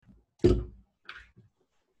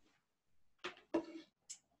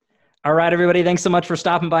All right, everybody. Thanks so much for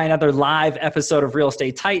stopping by another live episode of Real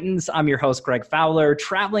Estate Titans. I'm your host, Greg Fowler,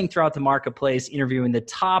 traveling throughout the marketplace, interviewing the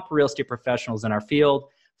top real estate professionals in our field,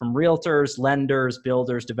 from realtors, lenders,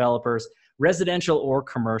 builders, developers, residential or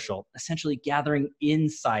commercial, essentially gathering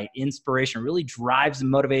insight, inspiration, really drives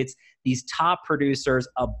and motivates these top producers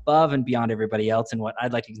above and beyond everybody else in what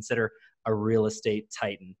I'd like to consider a real estate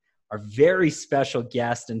titan. Our very special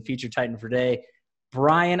guest and featured titan for today,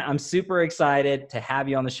 Brian, I'm super excited to have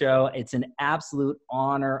you on the show. It's an absolute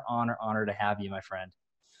honor to have you, my friend.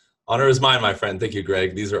 Honor is mine, my friend. Thank you,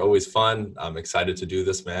 Greg. These are always fun. I'm excited to do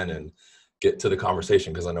this, man, and get to the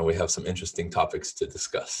conversation because I know we have some interesting topics to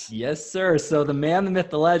discuss. Yes, sir. So the man, the myth,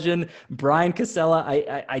 the legend, Brian Casella.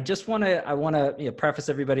 I just want to preface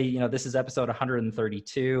everybody. This is episode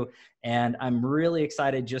 132, and I'm really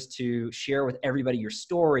excited just to share with everybody your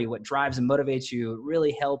story, what drives and motivates you. It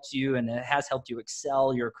really helps you, and it has helped you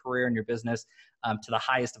excel your career and your business to the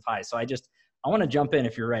highest of highs. So I want to jump in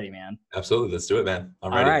if you're ready, man. Absolutely. Let's do it, man.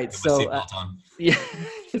 I'm ready. All right. So, yeah,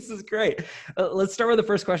 this is great. Let's start with the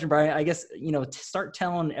first question, Brian. I guess, start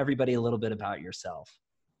telling everybody a little bit about yourself.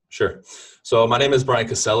 Sure. So my name is Brian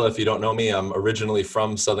Casella. If you don't know me, I'm originally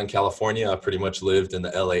from Southern California. I pretty much lived in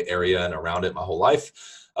the LA area and around it my whole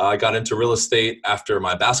life. I got into real estate after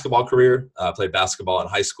my basketball career. I played basketball in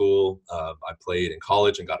high school. I played in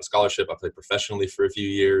college and got a scholarship. I played professionally for a few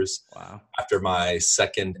years. Wow. After my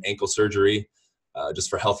second ankle surgery, just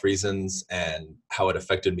for health reasons and how it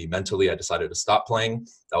affected me mentally, I decided to stop playing.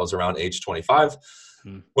 That was around age 25.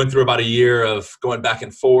 Went through about a year of going back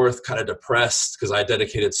and forth, kind of depressed because I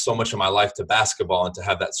dedicated so much of my life to basketball, and to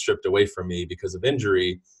have that stripped away from me because of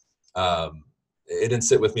injury, it didn't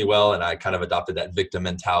sit with me well, and I kind of adopted that victim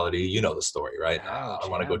mentality. You know the story, right? I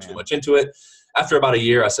don't want to go too much into it. After about a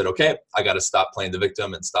year, I said, okay, I got to stop playing the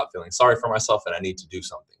victim and stop feeling sorry for myself, and I need to do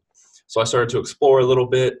something. So I started to explore a little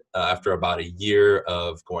bit. After about a year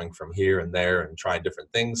of going from here and there and trying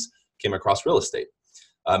different things, came across real estate.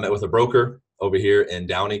 I met with a broker over here in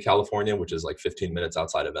Downey, California, which is like 15 minutes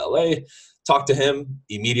outside of LA. Talked to him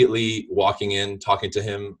immediately, walking in, talking to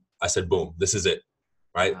him. I said, boom, this is it,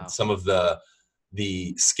 right? Wow. Some of the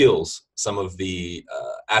skills, some of the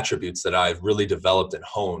attributes that I've really developed and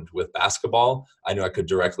honed with basketball, I knew I could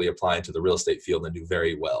directly apply into the real estate field and do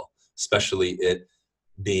very well, especially it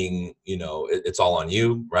being, it's all on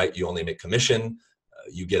you, right? You only make commission.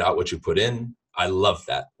 You get out what you put in. I love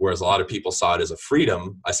that. Whereas a lot of people saw it as a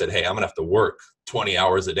freedom. I said, hey, I'm going to have to work 20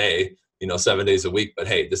 hours a day, 7 days a week, but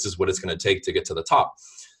hey, this is what it's going to take to get to the top.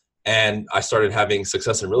 And I started having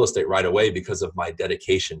success in real estate right away because of my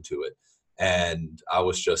dedication to it. And I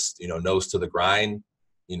was just, nose to the grind.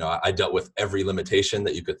 I dealt with every limitation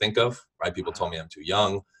that you could think of, right? People told me I'm too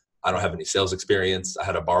young. I don't have any sales experience. I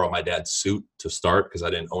had to borrow my dad's suit to start because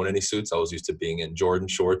I didn't own any suits. I was used to being in Jordan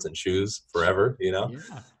shorts and shoes forever, Yeah.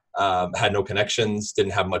 Had no connections,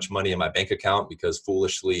 didn't have much money in my bank account because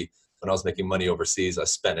foolishly, when I was making money overseas, I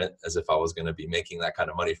spent it as if I was going to be making that kind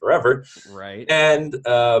of money forever. Right. And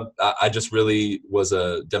I just really was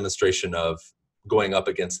a demonstration of going up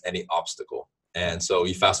against any obstacle. And so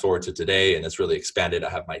you fast forward to today and it's really expanded. I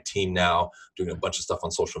have my team now doing a bunch of stuff on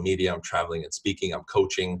social media. I'm traveling and speaking. I'm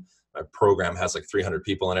coaching. My program has like 300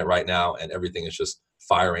 people in it right now, and everything is just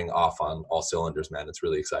firing off on all cylinders, man. It's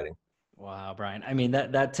really exciting. Wow, Brian. I mean,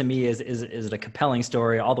 that to me is a compelling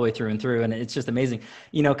story all the way through and through. And it's just amazing,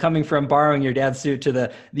 coming from borrowing your dad's suit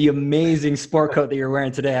to the amazing sport coat that you're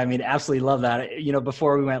wearing today. I mean, absolutely love that.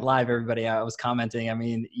 Before we went live, everybody, I was commenting, I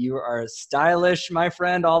mean, you are stylish, my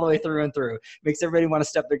friend, all the way through and through. Makes everybody want to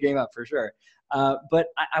step their game up for sure. But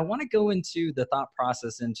I want to go into the thought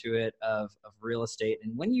process into it of real estate.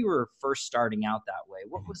 And when you were first starting out that way,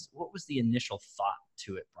 what was the initial thought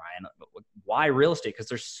to it, Brian? Why real estate? Because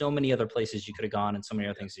there's so many other places you could have gone and so many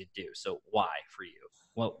other things you do. So why for you?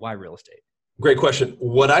 Well, why real estate? Great question.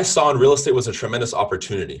 What I saw in real estate was a tremendous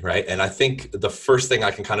opportunity, right? And I think the first thing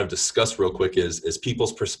I can kind of discuss real quick is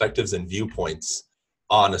people's perspectives and viewpoints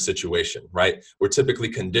on a situation, right? We're typically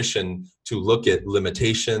conditioned to look at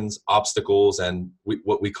limitations, obstacles, and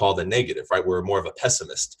what we call the negative, right? We're more of a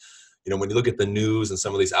pessimist. When you look at the news and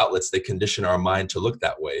some of these outlets, they condition our mind to look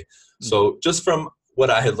that way. Mm-hmm. So just from what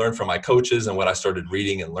I had learned from my coaches and what I started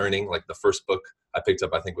reading and learning, like the first book I picked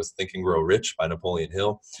up, I think, was Think and Grow Rich by Napoleon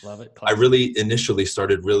Hill. Love it. I really initially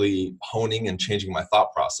started really honing and changing my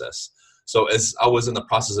thought process. So as I was in the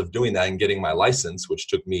process of doing that and getting my license, which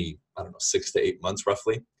took me, 6 to 8 months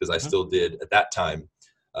roughly, because I still did at that time,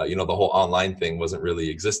 the whole online thing wasn't really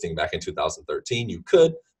existing back in 2013. You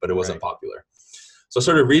could, but it wasn't popular. So I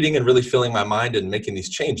started reading and really filling my mind and making these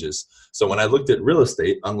changes. So when I looked at real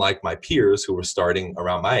estate, unlike my peers who were starting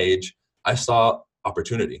around my age, I saw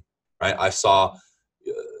opportunity, right? I saw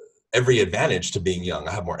every advantage to being young.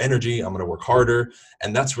 I have more energy. I'm going to work harder.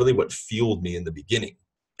 And that's really what fueled me in the beginning.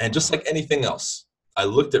 And just like anything else, I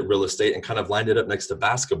looked at real estate and kind of lined it up next to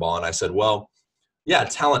basketball. And I said, well, yeah,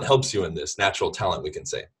 talent helps you in this. Natural talent, we can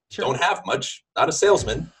say. Sure. Don't have much, not a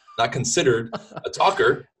salesman, not considered a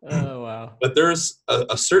talker. Oh, wow. But there's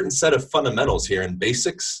a certain set of fundamentals here and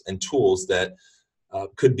basics and tools that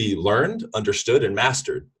could be learned, understood, and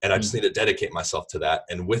mastered. And I just need to dedicate myself to that.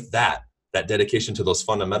 And with that dedication to those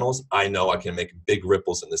fundamentals, I know I can make big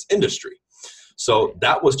ripples in this industry. So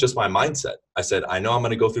that was just my mindset. I said, I know I'm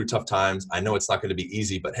going to go through tough times. I know it's not going to be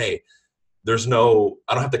easy, but hey, I don't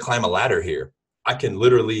have to climb a ladder here. I can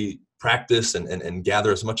literally practice and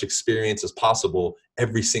gather as much experience as possible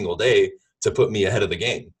every single day to put me ahead of the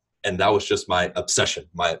game. And that was just my obsession,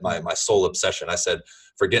 my sole obsession. I said,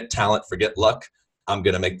 forget talent, forget luck. I'm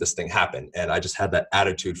going to make this thing happen. And I just had that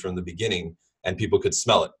attitude from the beginning, and people could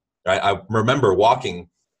smell it. Right? I remember walking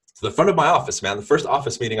to the front of my office, man, the first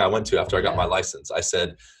office meeting I went to after I got my license. I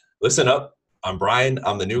said, listen up, I'm Brian.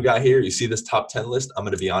 I'm the new guy here. You see this top 10 list? I'm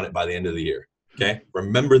going to be on it by the end of the year. Okay.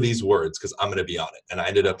 Remember these words, because I'm going to be on it. And I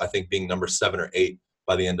ended up, I think, being number 7 or 8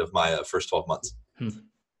 by the end of my first 12 months.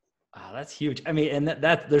 Oh, that's huge. I mean, and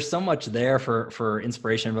that there's so much there for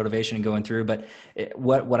inspiration and motivation and going through. But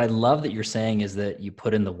what I love that you're saying is that you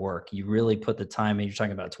put in the work. You really put the time in. You're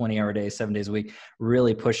talking about a 20-hour day, 7 days a week,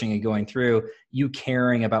 really pushing and going through. You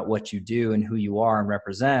caring about what you do and who you are and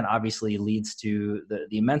represent obviously leads to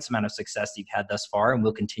the immense amount of success you've had thus far and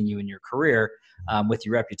will continue in your career with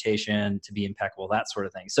your reputation to be impeccable, that sort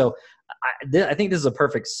of thing. So I think this is a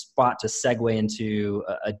perfect spot to segue into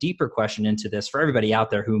a deeper question into this for everybody out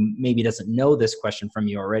there who maybe doesn't know this question from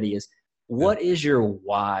you already is, what is your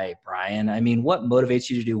why, Brian? I mean, what motivates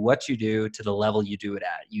you to do what you do to the level you do it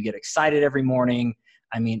at? You get excited every morning.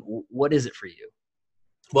 I mean, what is it for you?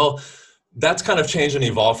 Well, that's kind of changed and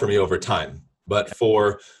evolved for me over time. But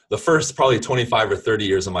for the first probably 25 or 30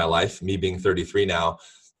 years of my life, me being 33 now,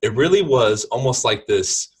 it really was almost like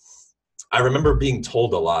this. I remember being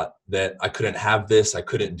told a lot that I couldn't have this, I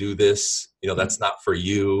couldn't do this, that's not for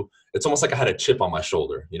you. It's almost like I had a chip on my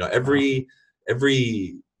shoulder. Every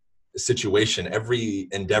situation, every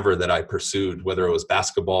endeavor that I pursued, whether it was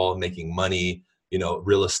basketball, making money,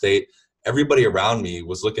 real estate, everybody around me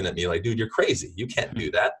was looking at me like, dude, you're crazy. You can't do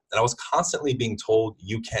that. And I was constantly being told,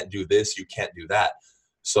 you can't do this, you can't do that.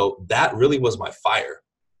 So that really was my fire.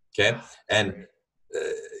 Okay. And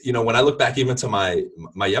when I look back even to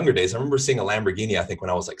my younger days, I remember seeing a Lamborghini, I think when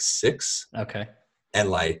I was like 6. Okay. And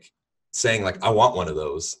like saying like, I want one of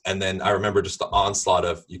those. And then I remember just the onslaught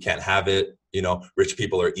of, you can't have it, rich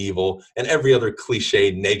people are evil, and every other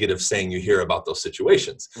cliche negative saying you hear about those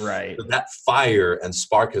situations. Right. But that fire and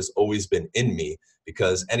spark has always been in me,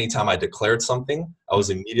 because anytime I declared something, I was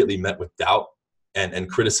immediately met with doubt and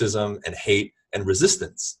criticism and hate and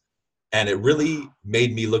resistance. And it really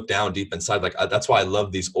made me look down deep inside. Like, that's why I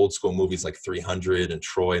love these old school movies like 300 and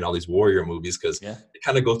Troy and all these warrior movies, because they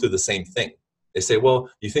kind of go through the same thing. They say, well,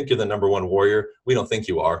 you think you're the number one warrior. We don't think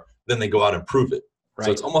you are. Then they go out and prove it. Right.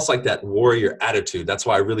 So it's almost like that warrior attitude. That's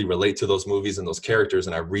why I really relate to those movies and those characters.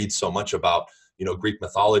 And I read so much about, Greek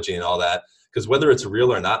mythology and all that, because whether it's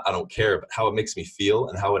real or not, I don't care. But how it makes me feel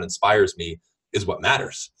and how it inspires me is what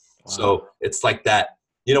matters. Wow. So it's like that,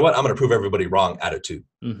 you know what, I'm going to prove everybody wrong attitude.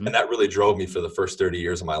 Mm-hmm. And that really drove me for the first 30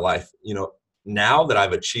 years of my life. Now that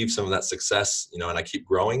I've achieved some of that success, and I keep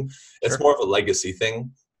growing, it's more of a legacy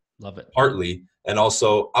thing. Love it. Partly. And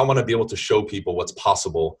also I want to be able to show people what's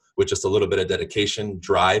possible with just a little bit of dedication,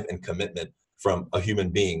 drive, and commitment from a human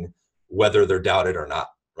being, whether they're doubted or not.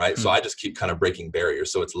 Right. Mm-hmm. So I just keep kind of breaking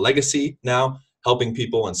barriers. So it's legacy now, helping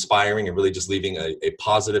people, inspiring, and really just leaving a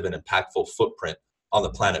positive and impactful footprint on the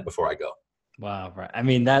planet before I go. Wow. Right. I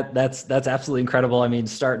mean, that's absolutely incredible. I mean,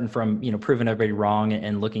 starting from, proving everybody wrong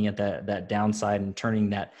and looking at that downside and turning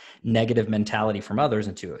that negative mentality from others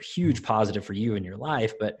into a huge positive for you in your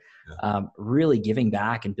life, but really giving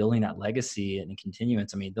back and building that legacy and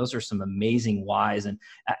continuance. I mean, those are some amazing whys. And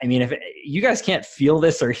I mean, if you guys can't feel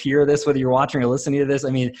this or hear this, whether you're watching or listening to this,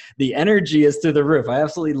 I mean, the energy is through the roof. I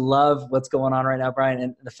absolutely love what's going on right now, Brian.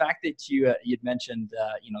 And the fact that you'd mentioned,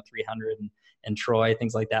 300 and Troy,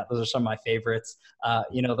 things like that. Those are some of my favorites.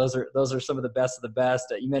 Those are some of the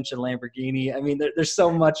best. You mentioned Lamborghini. I mean, there's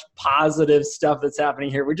so much positive stuff that's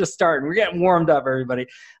happening here. We're just starting. We're getting warmed up, everybody.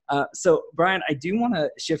 So, Brian, I do want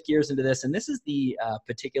to shift gears into this, and this is the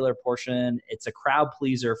particular portion. It's a crowd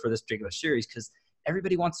pleaser for this particular series because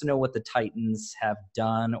everybody wants to know what the Titans have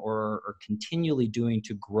done or are continually doing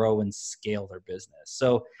to grow and scale their business.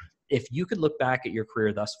 So, if you could look back at your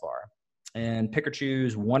career thus far, and pick or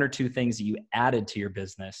choose one or two things that you added to your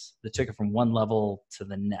business that took it from one level to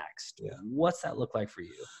the next. Yeah. What's that look like for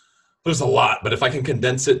you? There's a lot, but if I can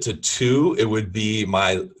condense it to two, it would be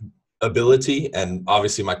my ability and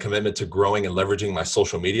obviously my commitment to growing and leveraging my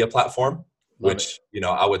social media platform, which,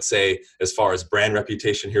 I would say as far as brand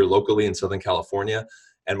reputation here locally in Southern California,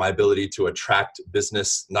 and my ability to attract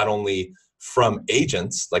business, not only from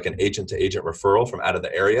agents, like an agent to agent referral from out of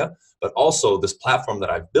the area, but also this platform that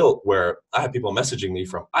I've built where I have people messaging me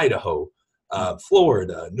from Idaho,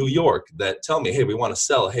 Florida, New York, that tell me, hey, we want to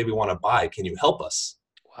sell. Hey, we want to buy. Can you help us?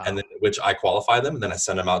 Wow. And then, which I qualify them, and then I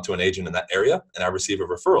send them out to an agent in that area, and I receive a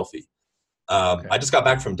referral fee. I just got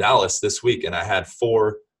back from Dallas this week, and I had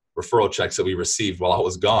 4 referral checks that we received while I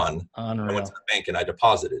was gone. Unreal. I went to the bank and I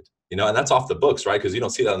deposited, and that's off the books, right? Because you don't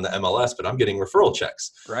see that in the MLS, but I'm getting referral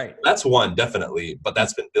checks. Right. That's one, definitely, but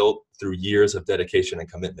that's been built through years of dedication and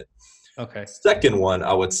commitment. Okay. Second one,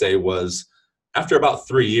 I would say, was after about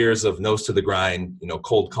 3 years of nose to the grind,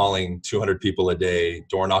 cold calling 200 people a day,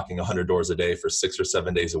 door knocking 100 doors a day for 6 or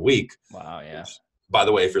 7 days a week. Wow. Yeah. Which, by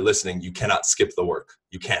the way, if you're listening, you cannot skip the work.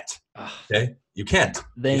 You can't. Okay? You can't.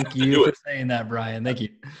 Thank you for saying that, Brian. Thank you.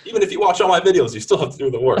 Even if you watch all my videos, you still have to do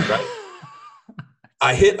the work, right?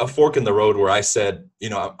 I hit a fork in the road where I said,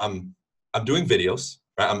 I'm doing videos,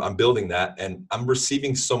 right? I'm building that, and I'm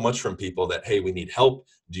receiving so much from people that, hey, we need help.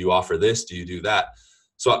 Do you offer this? Do you do that?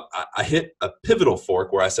 So I hit a pivotal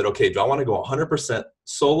fork where I said, okay, do I want to go 100%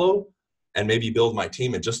 solo and maybe build my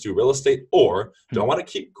team and just do real estate? Or do I want to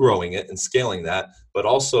keep growing it and scaling that, but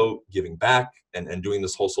also giving back and doing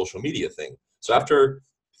this whole social media thing? So after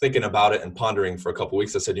thinking about it and pondering for a couple of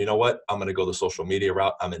weeks, I said, you know what? I'm going to go the social media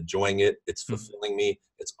route. I'm enjoying it. It's fulfilling me.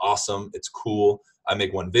 It's awesome. It's cool. I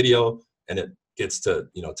make one video and it gets to,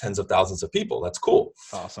 tens of thousands of people. That's cool.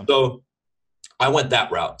 Awesome. So I went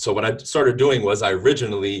that route. So what I started doing was I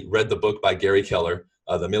originally read the book by Gary Keller,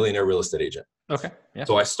 The Millionaire Real Estate Agent. Okay. Yeah.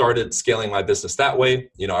 So I started scaling my business that way.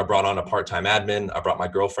 I brought on a part-time admin. I brought my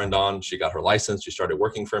girlfriend on. She got her license. She started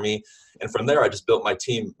working for me. And from there, I just built my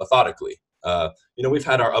team methodically. We've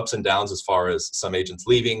had our ups and downs as far as some agents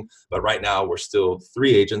leaving, but right now we're still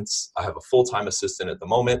 3 agents. I have a full-time assistant at the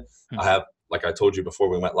moment. I have, like I told you before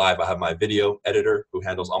we went live, I have my video editor who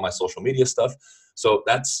handles all my social media stuff. So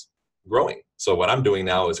that's growing. So what I'm doing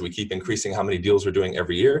now is we keep increasing how many deals we're doing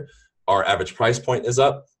every year. Our average price point is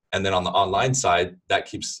up. And then on the online side, that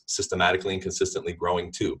keeps systematically and consistently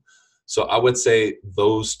growing too. So I would say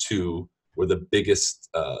those two were the biggest,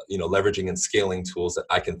 leveraging and scaling tools that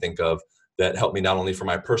I can think of that help me not only for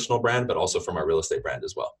my personal brand, but also for my real estate brand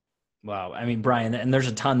as well. Wow. I mean, Brian, and there's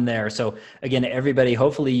a ton there. So again, everybody,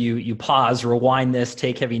 hopefully you pause, rewind this,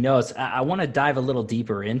 take heavy notes. I want to dive a little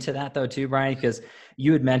deeper into that though, too, Brian, because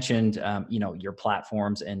you had mentioned, your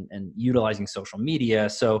platforms and utilizing social media.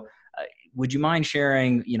 So would you mind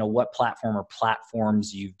sharing, what platform or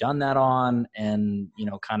platforms you've done that on, and,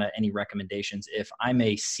 kind of any recommendations if I'm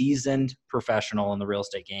a seasoned professional in the real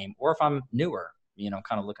estate game, or if I'm newer,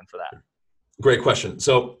 kind of looking for that? Great question.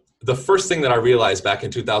 So the first thing that I realized back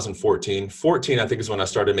in 2014, I think is when I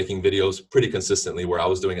started making videos pretty consistently, where I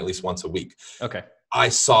was doing at least once a week. Okay. I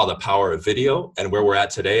saw the power of video, and where we're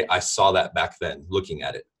at today, I saw that back then looking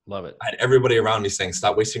at it. Love it. I had everybody around me saying,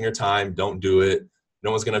 stop wasting your time. Don't do it.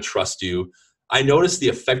 No one's going to trust you. I noticed the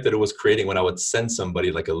effect that it was creating when I would send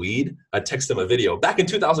somebody like a lead. I'd text them a video. Back in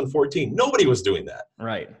 2014, nobody was doing that.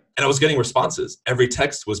 Right. And I was getting responses. Every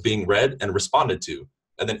text was being read and responded to.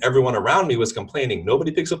 And then everyone around me was complaining.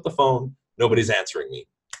 Nobody picks up the phone. Nobody's answering me.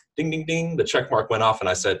 Ding, ding, ding. The check mark went off and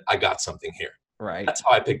I said, I got something here. Right. That's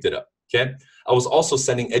how I picked it up. Okay. I was also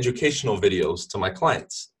sending educational videos to my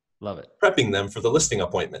clients. Love it. Prepping them for the listing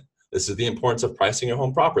appointment. This is the importance of pricing your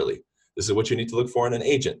home properly. This is what you need to look for in an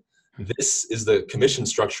agent. This is the commission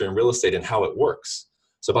structure in real estate and how it works.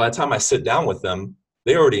 So by the time I sit down with them,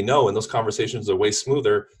 they already know, and those conversations are way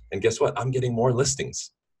smoother. And guess what? I'm getting more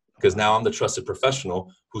listings because now I'm the trusted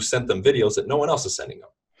professional who sent them videos that no one else is sending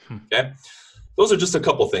them. Okay. Those are just a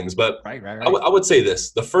couple things, but right. I would say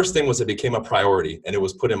this. The first thing was it became a priority and it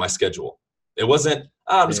was put in my schedule. It wasn't,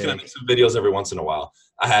 I'm just going to make some videos every once in a while.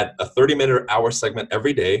 I had a 30-minute hour segment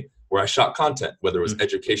every day where I shot content, whether it was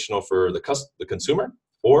educational for the consumer,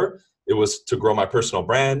 or it was to grow my personal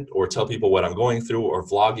brand or tell people what I'm going through or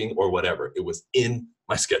vlogging or whatever. It was in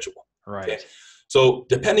my schedule. Right. Okay? So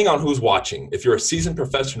depending on who's watching, if you're a seasoned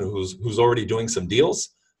professional who's already doing some deals,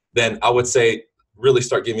 then I would say really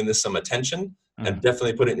start giving this some attention and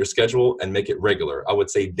definitely put it in your schedule and make it regular. I would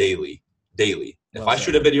say daily. If I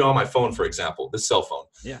shoot a video on my phone, for example, this cell phone,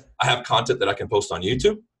 I have content that I can post on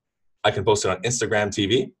YouTube. I can post it on Instagram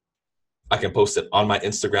TV. I can post it on my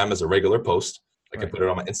Instagram as a regular post. I can put it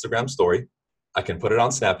on my Instagram story. I can put it on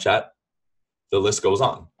Snapchat. The list goes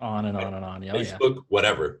on. On and on and on. Oh, Facebook,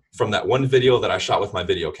 whatever. From that one video that I shot with my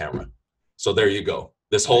video camera. So there you go.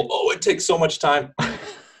 This whole, it takes so much time.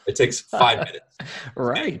 It takes 5 minutes.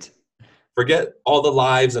 Right. Forget all the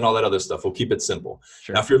lives and all that other stuff. We'll keep it simple.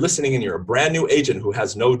 Sure. Now, if you're listening and you're a brand new agent who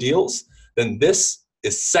has no deals, then this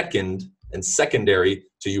is second and secondary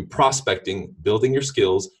to you prospecting, building your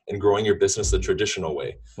skills, and growing your business the traditional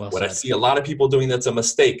way. What I see a lot of people doing that's a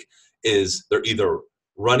mistake is they're either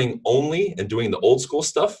running only and doing the old school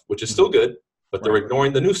stuff, which is still good, but they're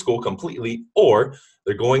ignoring the new school completely, or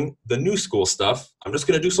they're going the new school stuff. I'm just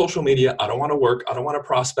going to do social media. I don't want to work. I don't want to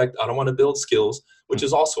prospect. I don't want to build skills, which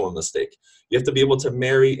is also a mistake. You have to be able to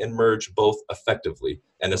marry and merge both effectively.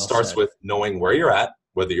 And it starts with knowing where you're at,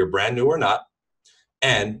 whether you're brand new or not,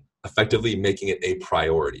 and effectively making it a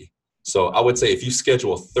priority. So I would say if you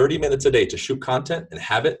schedule 30 minutes a day to shoot content and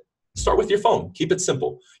have it, start with your phone. Keep it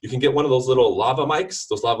simple. You can get one of those little lava mics,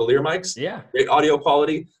 those lavalier mics. Yeah. Great audio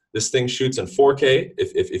quality. This thing shoots in 4K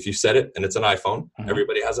if you set it and it's an iPhone.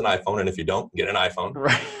 Everybody has an iPhone, and if you don't, get an iPhone.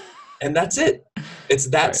 Right. And that's it. It's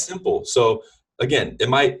that simple. So again, it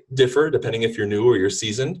might differ depending if you're new or you're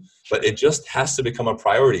seasoned, but it just has to become a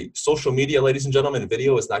priority. Social media, ladies and gentlemen,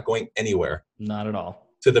 video is not going anywhere. Not at all.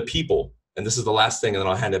 To the people, and this is the last thing, and then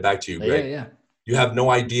I'll hand it back to you, Greg. Yeah. You have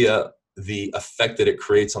no idea the effect that it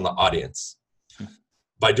creates on the audience.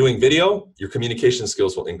 By doing video, your communication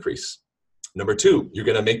skills will increase. Number 2, you're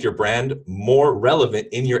going to make your brand more relevant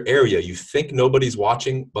in your area. You think nobody's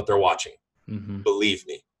watching, but they're watching. Believe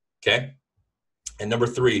me. Okay. And number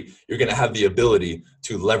 3, you're going to have the ability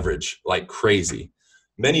to leverage like crazy.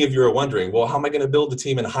 Many of you are wondering, well, how am I going to build a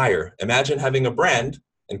team and hire? Imagine having a brand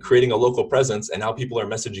and creating a local presence, and now people are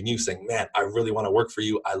messaging you saying, man, I really want to work for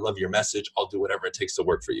you. I love your message. I'll do whatever it takes to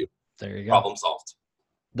work for you. There you go. Problem solved.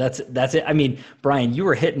 That's it. I mean, Brian, you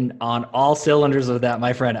were hitting on all cylinders with that,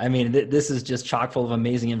 my friend. I mean, this is just chock full of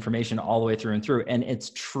amazing information all the way through and through. And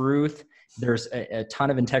it's truth. There's a ton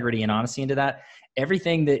of integrity and honesty into that.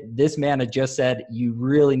 Everything that this man had just said, you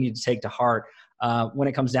really need to take to heart when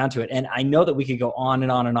it comes down to it. And I know that we could go on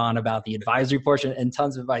and on and on about the advisory portion and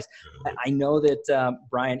tons of advice. I know that,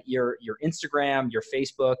 Brian, your Instagram, your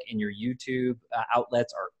Facebook, and your YouTube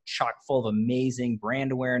outlets are chock full of amazing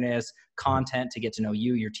brand awareness, content to get to know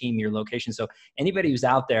you, your team, your location. So anybody who's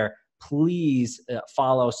out there, please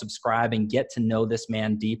follow, subscribe, and get to know this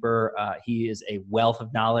man deeper. He is a wealth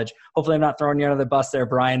of knowledge. Hopefully I'm not throwing you under the bus there,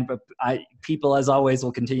 Brian, but people, as always,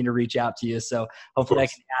 will continue to reach out to you. So hopefully I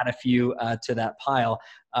can add a few to that pile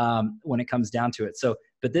when it comes down to it. So,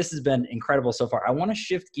 but this has been incredible so far. I want to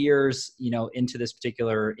shift gears, into this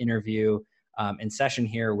particular interview and session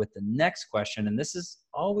here with the next question. And this is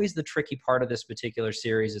always the tricky part of this particular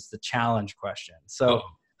series. It's the challenge question. So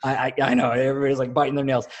I know everybody's like biting their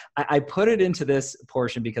nails. I put it into this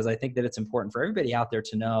portion because I think that it's important for everybody out there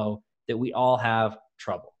to know that we all have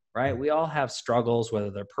trouble, right? We all have struggles,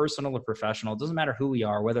 whether they're personal or professional. It doesn't matter who we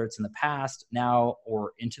are, whether it's in the past, now,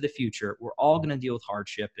 or into the future. We're all going to deal with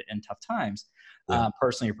hardship and tough times,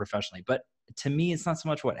 personally or professionally. But to me, it's not so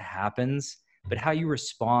much what happens, but how you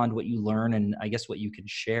respond, what you learn, and I guess what you can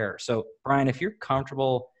share. So, Brian, if you're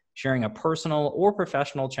comfortable sharing a personal or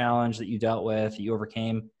professional challenge that you dealt with, you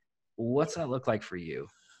overcame, what's that look like for you?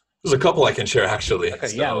 There's a couple I can share, actually. Okay,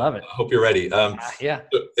 so I love it. I hope you're ready.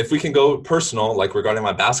 If we can go personal, like regarding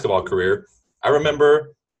my basketball career, I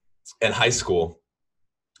remember in high school,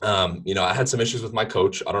 I had some issues with my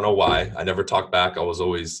coach. I don't know why. I never talked back. I was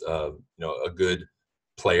always, a good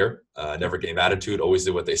player. Never gave attitude, always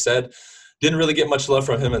did what they said. Didn't really get much love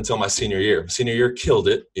from him until my senior year. Senior year, killed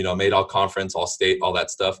it, made all conference, all state, all that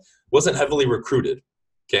stuff. Wasn't heavily recruited,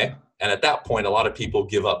 okay? And at that point, a lot of people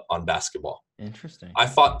give up on basketball. Interesting. I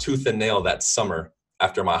fought tooth and nail that summer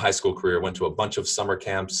after my high school career, went to a bunch of summer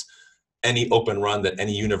camps, any open run that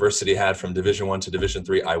any university had from Division I to Division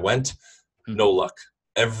III, I went, no luck.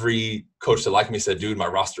 Every coach that liked me said, dude, my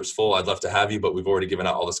roster's full. I'd love to have you, but we've already given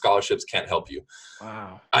out all the scholarships. Can't help you.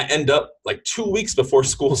 Wow. I end up like 2 weeks before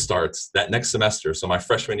school starts that next semester. So my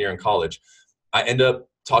freshman year in college, I end up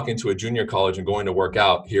talking to a junior college and going to work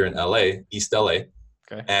out here in LA, East LA.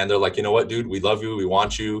 Okay. And they're like, you know what, dude, we love you. We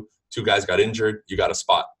want you. 2 guys got injured. You got a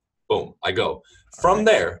spot. Boom. I go from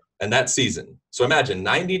there and that season. So imagine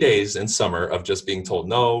 90 days in summer of just being told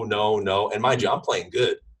no, no, no. And mind you, I'm playing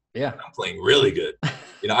good. Yeah. I'm playing really good.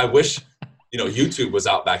 I wish, YouTube was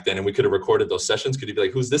out back then and we could have recorded those sessions. Could you be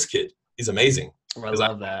like, who's this kid? He's amazing. I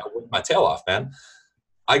love that. I worked my tail off, man.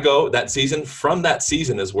 I go that season. From that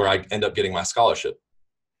season is where I end up getting my scholarship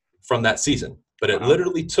from that season. But it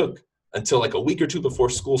literally took until like a week or two before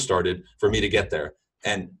school started for me to get there.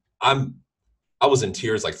 And I'm I was in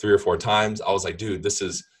tears like 3 or 4 times. I was like, dude, this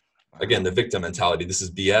is, again, the victim mentality. This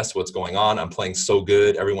is BS. What's going on? I'm playing so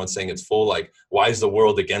good. Everyone's saying it's full. Like, why is the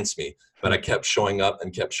world against me? But I kept showing up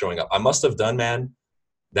and kept showing up. I must have done, man,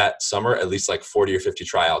 that summer, at least like 40 or 50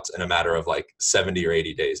 tryouts in a matter of like 70 or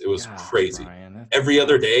 80 days. It was crazy. Brian, every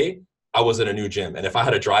other day I was in a new gym. And if I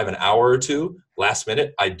had to drive an hour or two last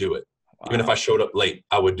minute, I'd do it. Even if I showed up late,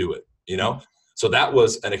 I would do it, you know? So that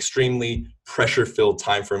was an extremely pressure-filled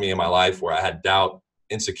time for me in my life where I had doubt,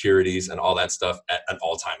 insecurities, and all that stuff at an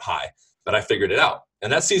all-time high. But I figured it out.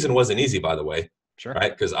 And that season wasn't easy, by the way,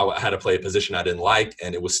 right? Because I had to play a position I didn't like,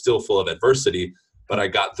 and it was still full of adversity, but I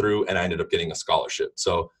got through and I ended up getting a scholarship.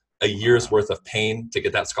 So a year's worth of pain to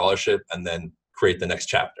get that scholarship and then create the next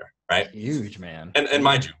chapter, right? Huge, man. And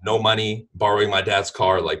mind you, no money, borrowing my dad's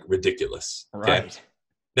car, like ridiculous. Okay? Right.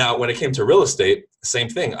 Now, when it came to real estate, same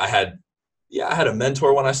thing. I had a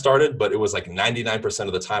mentor when I started, but it was like 99%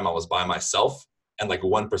 of the time I was by myself, and like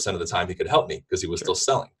 1% of the time he could help me because he was still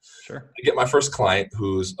selling. Sure. I get my first client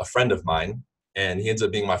who's a friend of mine, and he ends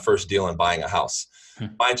up being my first deal in buying a house.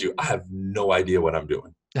 Mind you, I have no idea what I'm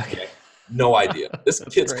doing. Okay. No idea. This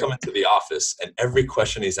kid's coming to the office, and every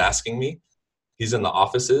question he's asking me, he's in the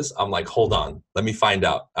offices. I'm like, hold on, let me find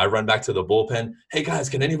out. I run back to the bullpen. Hey guys,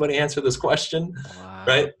 can anybody answer this question?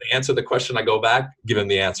 Right? They answer the question. I go back, give him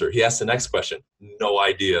the answer. He asks the next question. No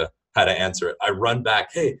idea how to answer it. I run back.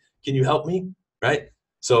 Hey, can you help me? Right?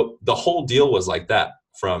 So the whole deal was like that,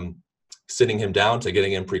 from sitting him down to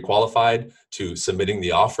getting him pre-qualified to submitting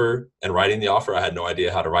the offer and writing the offer. I had no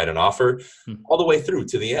idea how to write an offer, all the way through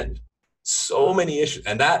to the end. So many issues.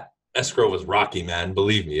 And that escrow was rocky, man.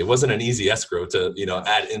 Believe me, it wasn't an easy escrow to,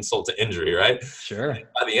 add insult to injury, right? Sure. And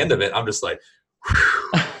by the end of it, I'm just like,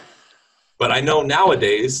 but I know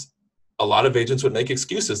nowadays a lot of agents would make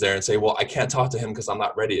excuses there and say, well, I can't talk to him because I'm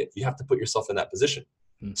not ready yet. You have to put yourself in that position.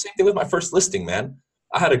 Same thing with my first listing, man.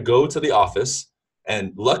 I had to go to the office,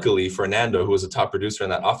 and luckily Fernando, who was a top producer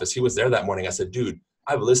in that office, he was there that morning. I said, dude,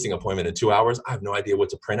 I have a listing appointment in 2 hours. I have no idea what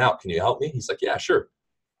to print out. Can you help me? He's like, yeah, sure.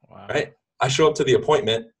 Wow. Right. I show up to the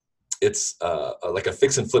appointment. It's like a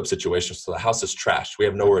fix and flip situation. So the house is trashed. We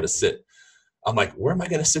have nowhere to sit. I'm like, where am I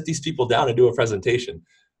going to sit these people down and do a presentation?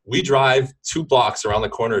 We drive 2 blocks around the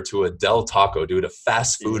corner to a Del Taco, dude, a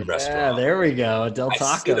fast food restaurant. Yeah, there we go. Del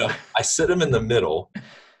Taco. I sit them in the middle.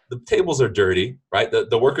 The tables are dirty, right?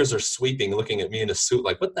 The workers are sweeping, looking at me in a suit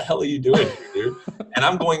like, what the hell are you doing here, dude? And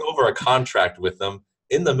I'm going over a contract with them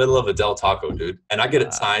in the middle of a Del Taco, dude. And I get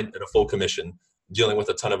it signed at a full commission, dealing with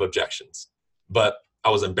a ton of objections. But I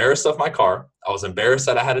was embarrassed of my car. I was embarrassed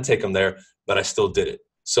that I had to take them there, but I still did it.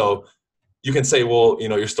 So you can say, well,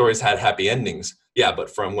 your stories had happy endings. Yeah,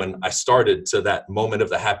 but from when I started to that moment of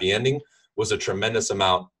the happy ending was a tremendous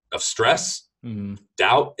amount of stress,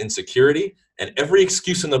 doubt, insecurity, and every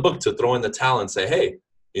excuse in the book to throw in the towel and say, hey,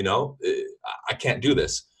 I can't do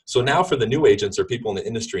this. So now for the new agents or people in the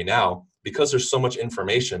industry now, because there's so much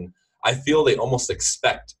information, I feel they almost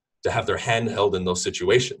expect to have their hand held in those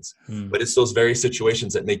situations. But it's those very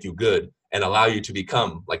situations that make you good and allow you to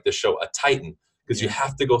become, like the show, a titan, because you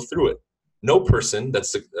have to go through it. No person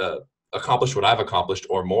that's accomplished what I've accomplished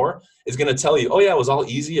or more is going to tell you, oh yeah, it was all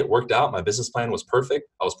easy. It worked out. My business plan was perfect.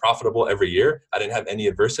 I was profitable every year. I didn't have any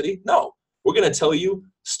adversity. No, we're going to tell you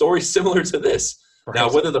stories similar to this. Right.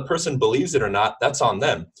 Now, whether the person believes it or not, that's on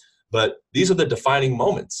them. But these are the defining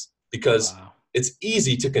moments, because it's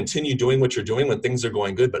easy to continue doing what you're doing when things are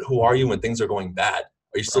going good. But who are you when things are going bad?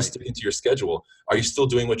 Are you still sticking to your schedule? Are you still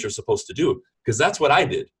doing what you're supposed to do? Because that's what I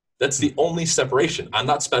did. That's the only separation. I'm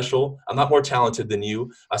not special. I'm not more talented than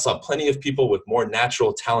you. I saw plenty of people with more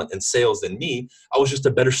natural talent in sales than me. I was just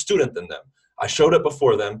a better student than them. I showed up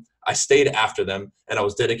before them. I stayed after them, and I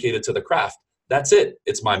was dedicated to the craft. That's it.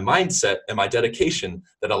 It's my mindset and my dedication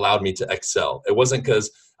that allowed me to excel. It wasn't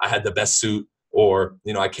because I had the best suit or,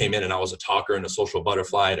 I came in and I was a talker and a social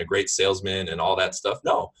butterfly and a great salesman and all that stuff.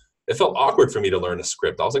 No, it felt awkward for me to learn a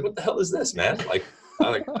script. I was like, what the hell is this, man?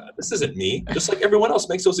 This isn't me. Just like everyone else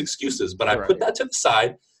makes those excuses. But I put that to the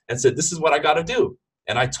side and said, this is what I got to do.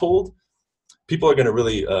 And I told, people are going to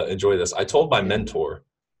really enjoy this. I told my mentor,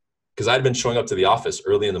 because I'd been showing up to the office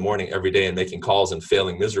early in the morning every day and making calls and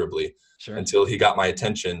failing miserably until he got my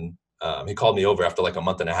attention. He called me over after like a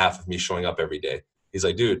month and a half of me showing up every day. He's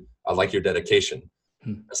like, dude, I like your dedication.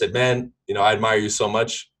 I said, man, I admire you so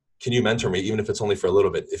much. Can you mentor me, even if it's only for a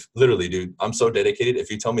little bit? If literally, dude, I'm so dedicated.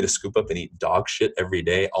 If you tell me to scoop up and eat dog shit every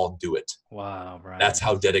day, I'll do it. Wow, right. That's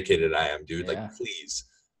how dedicated I am, dude. Like, please.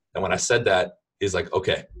 And when I said that, he's like,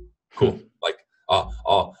 okay, cool. Like,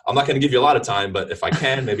 I'm not going to give you a lot of time, but if I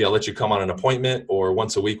can, maybe I'll let you come on an appointment, or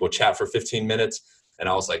once a week we'll chat for 15 minutes. And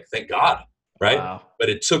I was like, thank God. right? Wow. But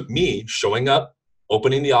it took me showing up,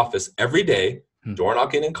 opening the office every day, Hmm. door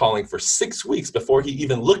knocking and calling for 6 weeks before he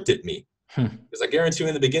even looked at me. Because I guarantee you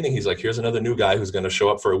in the beginning, he's like, here's another new guy who's going to show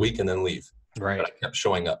up for a week and then leave. Right. But I kept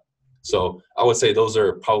showing up. So I would say those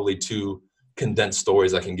are probably two condensed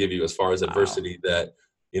stories I can give you as far as adversity that,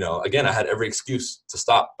 again, I had every excuse to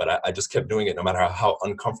stop, but I just kept doing it no matter how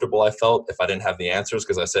uncomfortable I felt if I didn't have the answers,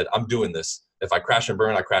 because I said, I'm doing this. If I crash and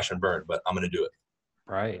burn, I crash and burn, but I'm going to do it.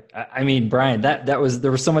 Right. I mean, Brian, there was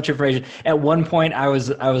so much information. At one point, I was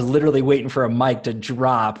literally waiting for a mic to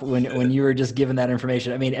drop when you were just giving that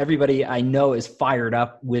information. I mean, everybody I know is fired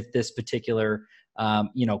up with this particular,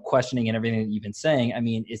 questioning and everything that you've been saying. I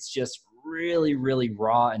mean, it's just really, really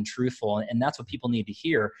raw and truthful, and that's what people need to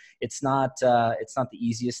hear. It's not the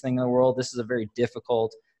easiest thing in the world. This is a very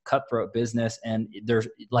difficult, cutthroat business, and there's,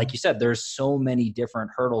 like you said, there's so many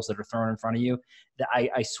different hurdles that are thrown in front of you that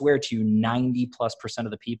I swear to you, 90+%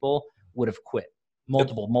 of the people would have quit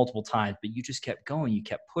multiple times, but you just kept going. You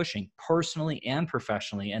kept pushing personally and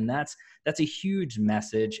professionally. And that's a huge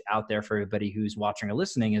message out there for everybody who's watching or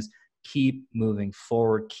listening, is keep moving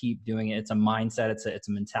forward, keep doing it. It's a mindset. It's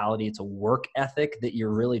a mentality. It's a work ethic that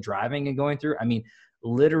you're really driving and going through. I mean,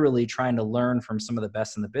 literally trying to learn from some of the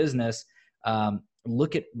best in the business.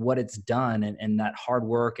 Look at what it's done and that hard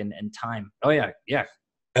work and time. Oh yeah. Yeah.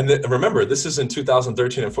 And remember, this is in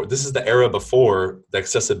 2013 and 4. This is the era before the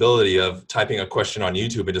accessibility of typing a question on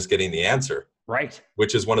YouTube and just getting the answer. Right.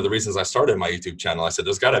 Which is one of the reasons I started my YouTube channel. I said,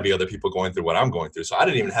 there's got to be other people going through what I'm going through. So I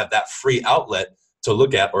didn't even have that free outlet to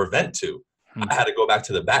look at or vent to. I had to go back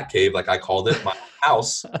to the Bat Cave, like I called it, my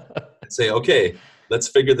house, and say, okay, let's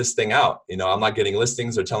figure this thing out. I'm not getting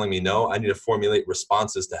listings or telling me no. I need to formulate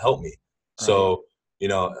responses to help me. Right. So,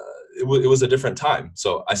 it was a different time.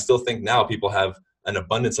 So I still think now people have an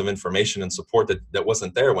abundance of information and support that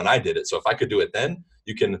wasn't there when I did it. So if I could do it then,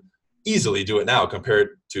 you can easily do it now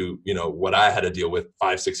compared to, what I had to deal with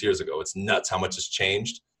 5-6 years ago. It's nuts how much has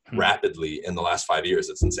changed rapidly in the last 5 years.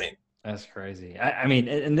 It's insane. That's crazy. I mean,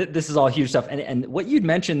 and this is all huge stuff. And what you'd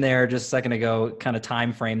mentioned there just a second ago, kind of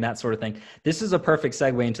time frame, that sort of thing. This is a perfect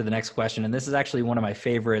segue into the next question. And this is actually one of my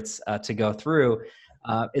favorites to go through.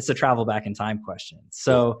 It's a travel back in time question.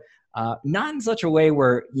 So not in such a way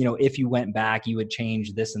where, if you went back, you would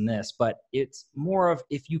change this and this, but it's more of,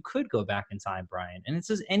 if you could go back in time, Brian, and it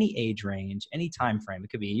says any age range, any time frame, it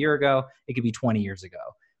could be a year ago, it could be 20 years ago.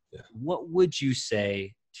 Yeah. What would you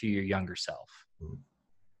say to your younger self?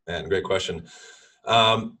 Man, great question.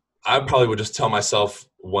 I probably would just tell myself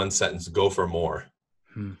one sentence: go for more.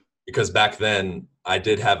 Because back then I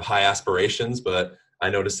did have high aspirations, but I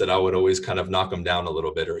noticed that I would always kind of knock them down a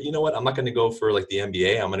little bit. Or, you know what, I'm not going to go for like the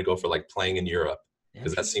NBA. I'm going to go for like playing in Europe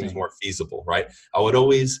because that seems more feasible, right? I would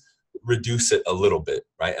always reduce it a little bit,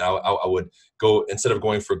 right? And I would go, instead of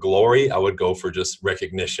going for glory, I would go for just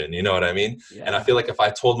recognition. You know what I mean? Yeah. And I feel like if I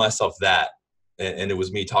told myself that, and it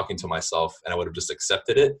was me talking to myself, and I would have just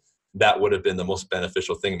accepted it, that would have been the most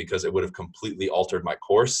beneficial thing, because it would have completely altered my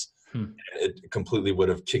course. It completely would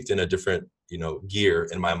have kicked in a different, gear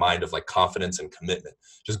in my mind of like confidence and commitment.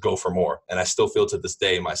 Just go for more. And I still feel to this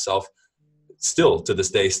day, myself still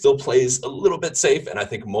plays a little bit safe. And I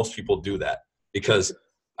think most people do that, because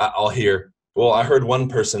I'll hear, well, I heard one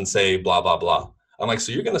person say blah, blah, blah. I'm like,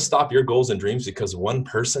 so you're going to stop your goals and dreams because one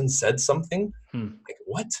person said something? Like,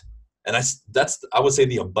 what? And that's, I would say,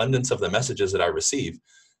 the abundance of the messages that I receive.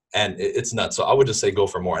 And it's nuts. So I would just say, go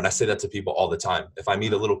for more. And I say that to people all the time. If I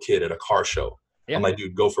meet a little kid at a car show, I'm like,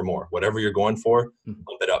 dude, go for more. Whatever you're going for,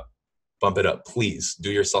 bump it up. Please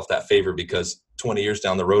do yourself that favor, because 20 years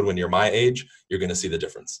down the road, when you're my age, you're going to see the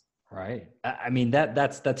difference. Right. I mean,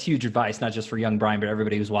 that's huge advice, not just for young Brian, but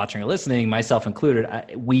everybody who's watching or listening, myself included.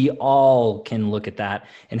 We all can look at that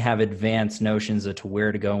and have advanced notions as to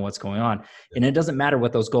where to go and what's going on. Yeah. And it doesn't matter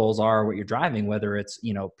what those goals are, what you're driving, whether it's,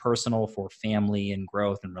 personal for family and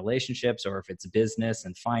growth and relationships, or if it's business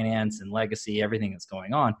and finance and legacy, everything that's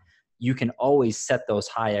going on. You can always set those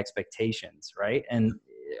high expectations, right? And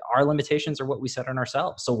our limitations are what we set on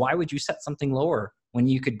ourselves. So why would you set something lower when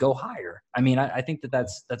you could go higher? I mean, I think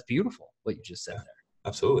that's beautiful what you just said there.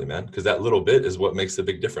 Absolutely, man. Because that little bit is what makes the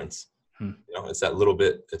big difference. It's that little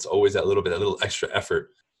bit. It's always that little bit, that little extra effort,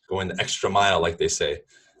 going the extra mile, like they say.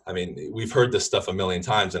 I mean, we've heard this stuff a million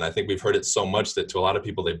times, and I think we've heard it so much that to a lot of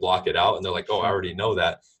people, they block it out and they're like, oh, I already know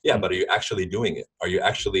that. Yeah, but are you actually doing it? Are you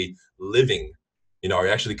actually living? Are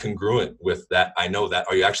you actually congruent with that? I know that.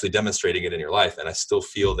 Are you actually demonstrating it in your life? And I still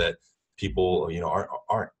feel that people,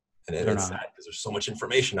 aren't. And it's sad because there's so much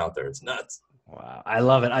information out there. It's nuts. Wow. I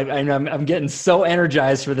love it. I'm getting so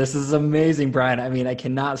energized for this. This is amazing, Brian. I mean, I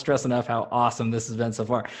cannot stress enough how awesome this has been so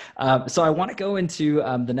far. So I want to go into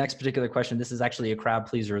the next particular question. This is actually a crowd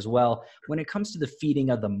pleaser as well. When it comes to the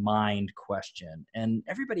feeding of the mind question, and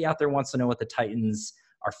everybody out there wants to know what the Titans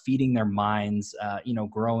are feeding their minds,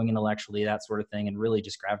 growing intellectually, that sort of thing, and really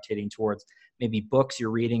just gravitating towards maybe books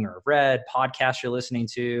you're reading or have read, podcasts you're listening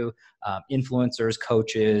to, influencers,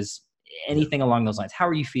 coaches, anything along those lines. How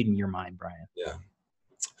are you feeding your mind, Brian? Yeah.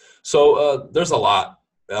 So there's a lot.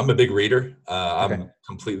 I'm a big reader. Okay. I'm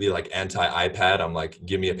completely like anti-iPad. I'm like,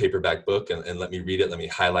 give me a paperback book and let me read it. Let me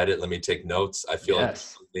highlight it. Let me take notes. I feel like there's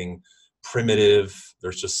Yes. something primitive.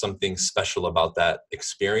 There's just something special about that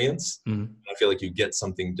experience. Mhm. I feel like you get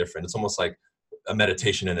something different. It's almost like a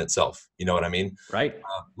meditation in itself. You know what I mean? Right.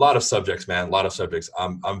 A lot of subjects, man. A lot of subjects.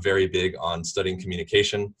 I'm very big on studying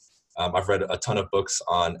communication. I've read a ton of books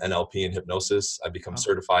on NLP and hypnosis. I've become Oh,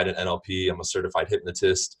 certified in NLP. I'm a certified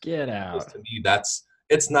hypnotist. get Because out. to me,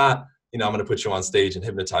 it's not, I'm going to put you on stage and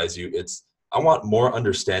hypnotize you. I want more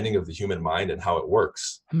understanding of the human mind and how it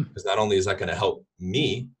works. Hmm. Because not only is that going to help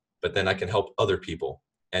me, but then I can help other people.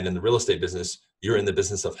 And in the real estate business, you're in the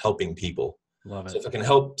business of helping people. Love So it. if I can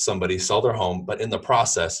help somebody sell their home, but in the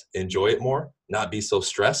process, enjoy it more, not be so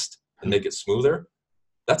stressed and Hmm. make it smoother,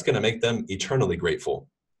 that's going to make them eternally grateful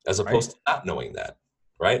as Right. opposed to not knowing that.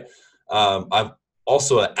 Right. I've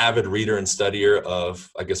also an avid reader and studier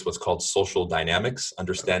of, I guess, what's called social dynamics, Okay.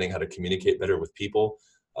 understanding how to communicate better with people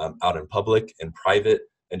out in public and private,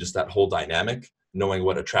 and just that whole dynamic, knowing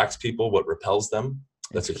what attracts people, what repels them.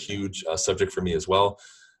 That's a Interesting. huge subject for me as well.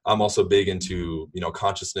 I'm also big into,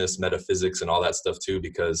 consciousness, metaphysics, and all that stuff too,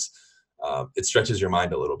 because it stretches your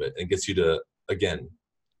mind a little bit and gets you to, again,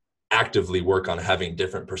 actively work on having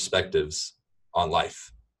different perspectives on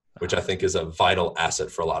life, which I Ah, think is a vital asset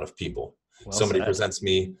for a lot of people. well Somebody said. presents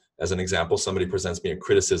me, as an example, somebody presents me a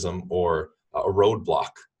criticism or a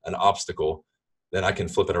roadblock, an obstacle, then I can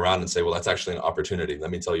flip it around and say, well, that's actually an opportunity.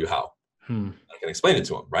 Let me tell you how. Hmm. I can explain it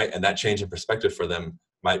to them, right? And that change in perspective for them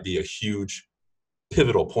might be a huge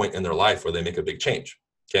pivotal point in their life where they make a big change.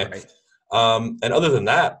 Okay. Right. And other than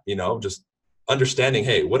that, just understanding,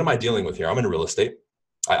 hey, what am I dealing with here? I'm in real estate.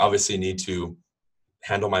 I obviously need to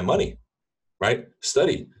handle my money, right?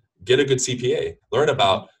 Study, get a good CPA, learn Mhm.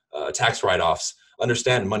 about tax write-offs,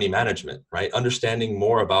 understand money management, right? Understanding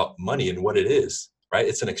more about money and what it is, right?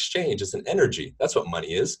 It's an exchange, it's an energy. That's what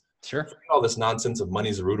money is. Sure. All this nonsense of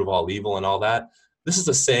money's the root of all evil and all that. This is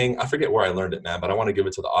a saying, I forget where I learned it, man, but I want to give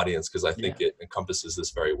it to the audience because I think Yeah. it encompasses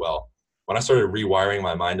this very well. When I started rewiring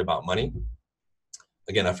my mind about money,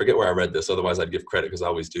 again, I forget where I read this, otherwise I'd give credit because I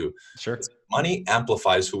always do. Sure. Money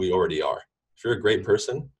amplifies who we already are. If you're a great Hmm.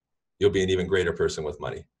 person, you'll be an even greater person with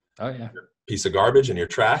money. Oh yeah. You're a piece of garbage and you're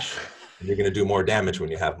trash, and you're going to do more damage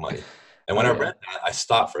when you have money. And when Oh I yeah. read that, I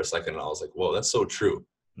stopped for a second and I was like, whoa, that's so true. Hmm.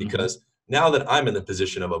 Because now that I'm in the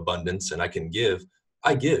position of abundance and I can give,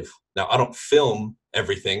 I give. Now, I don't film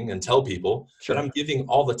everything and tell people, but Sure. I'm giving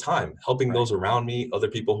all the time, helping Right. those around me, other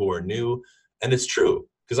people who are new. And it's true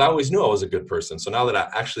because I always knew I was a good person. So now that I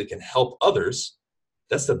actually can help others,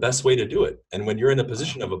 that's the best way to do it. And when you're in a Wow.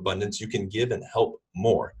 position of abundance, you can give and help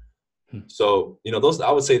more. Hmm. So, those,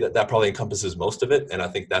 I would say that probably encompasses most of it. And I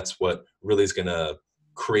think that's what really is going to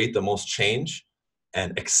create the most change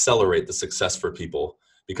and accelerate the success for people.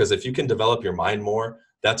 Because if you can develop your mind more,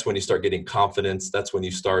 that's when you start getting confidence. That's when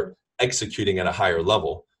you start executing at a higher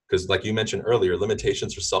level. Because, like you mentioned earlier,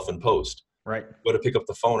 limitations are self imposed. Right. Go to pick up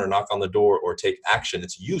the phone or knock on the door or take action.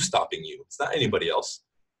 It's you stopping you, it's not Hmm. anybody else.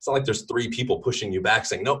 It's not like there's three people pushing you back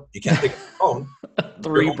saying, nope, you can't pick up the phone. Your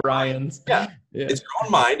Three own mind. Brians. Yeah. Yeah. It's your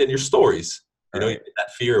own mind and your stories. All You right. get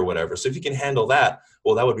that fear or whatever. So if you can handle that,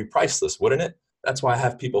 well, that would be priceless, wouldn't it? That's why I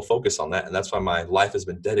have people focus on that. And that's why my life has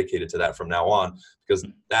been dedicated to that from now on, because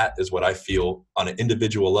that is what I feel on an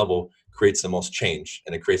individual level creates the most change.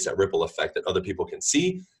 And it creates that ripple effect that other people can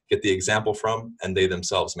see, get the example from, and they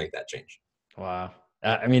themselves make that change. Wow.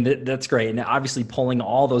 I mean, that's great. And obviously pulling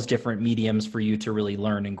all those different mediums for you to really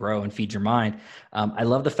learn and grow and feed your mind. I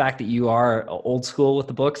love the fact that you are old school with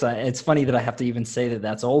the books. It's funny that I have to even say that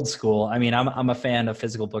that's old school. I mean, I'm a fan of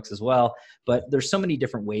physical books as well, but there's so many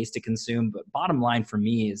different ways to consume. But bottom line for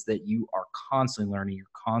me is that you are constantly learning, you're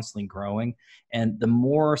constantly growing. And the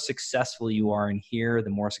more successful you are in here, the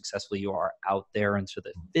more successful you are out there into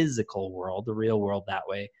the physical world, the real world that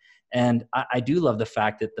way. And I do love the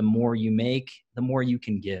fact that the more you make, the more you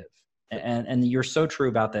can give. And you're so true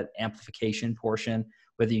about that amplification portion,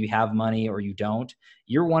 whether you have money or you don't,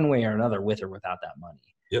 you're one way or another with or without that money.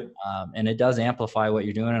 Yep. And it does amplify what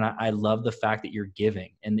you're doing. And I love the fact that you're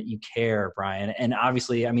giving and that you care, Brian. And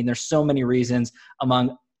obviously, I mean, there's so many reasons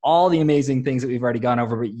among all the amazing things that we've already gone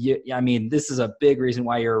over. But I mean, this is a big reason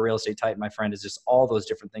why you're a real estate titan, my friend, is just all those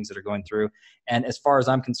different things that are going through. And as far as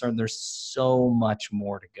I'm concerned, there's so much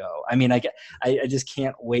more to go. I mean, I just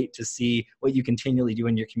can't wait to see what you continually do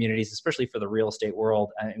in your communities, especially for the real estate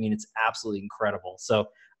world. I mean, it's absolutely incredible. So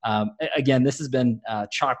again, this has been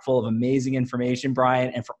chock full of amazing information,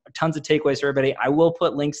 Brian, and for tons of takeaways for everybody. I will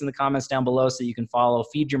put links in the comments down below so you can follow,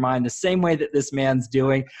 feed your mind the same way that this man's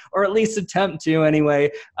doing, or at least attempt to anyway.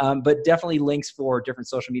 But definitely links for different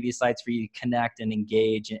social media sites for you to connect and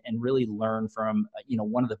engage and really learn from,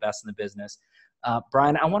 one of the best in the business.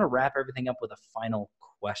 Brian, I want to wrap everything up with a final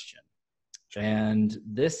question. And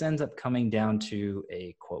this ends up coming down to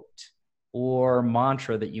a quote or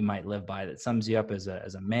mantra that you might live by that sums you up as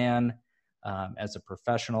a man, as a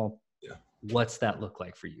professional. Yeah. What's that look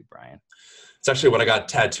like for you, Brian? It's actually what I got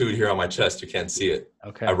tattooed here on my chest. You can't see it.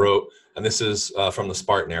 Okay. I wrote, and this is from the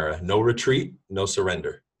Spartan era: no retreat, no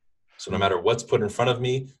surrender. So no matter what's put in front of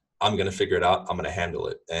me, I'm going to figure it out. I'm going to handle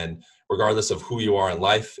it. And regardless of who you are in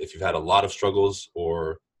life, if you've had a lot of struggles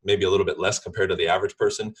or maybe a little bit less compared to the average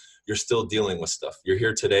person, you're still dealing with stuff. You're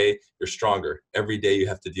here today, you're stronger. Every day you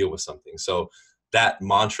have to deal with something. So that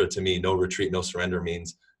mantra to me, no retreat, no surrender,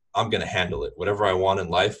 means I'm going to handle it. Whatever I want in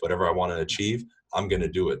life, whatever I want to achieve, I'm going to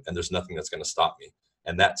do it. And there's nothing that's going to stop me.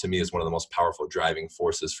 And that to me is one of the most powerful driving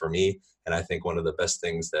forces for me. And I think one of the best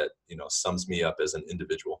things that, sums me up as an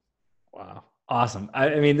individual. Wow. Awesome.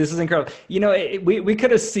 I mean, this is incredible. We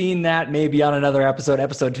could have seen that maybe on another episode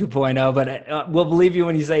 2.0, but we'll believe you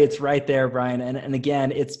when you say it's right there, Brian. And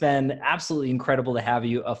again, it's been absolutely incredible to have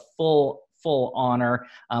you. A full honor.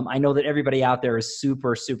 I know that everybody out there is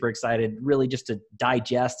super, super excited, really just to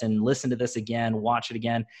digest and listen to this again, watch it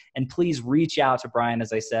again. And please reach out to Brian.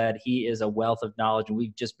 As I said, he is a wealth of knowledge, and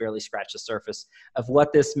we've just barely scratched the surface of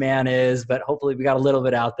what this man is, but hopefully we got a little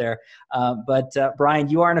bit out there. But Brian,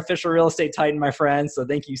 you are an official real estate titan, my friend. So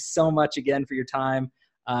thank you so much again for your time.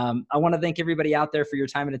 I want to thank everybody out there for your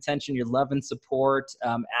time and attention, your love and support.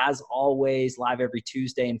 As always, live every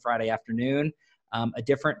Tuesday and Friday afternoon. A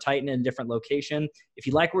different Titan in a different location. If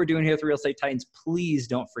you like what we're doing here with Real Estate Titans, please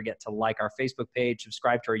don't forget to like our Facebook page,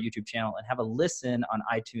 subscribe to our YouTube channel, and have a listen on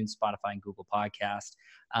iTunes, Spotify, and Google Podcast.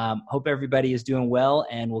 Hope everybody is doing well,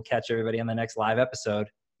 and we'll catch everybody on the next live episode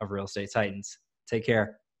of Real Estate Titans. Take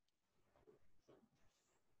care.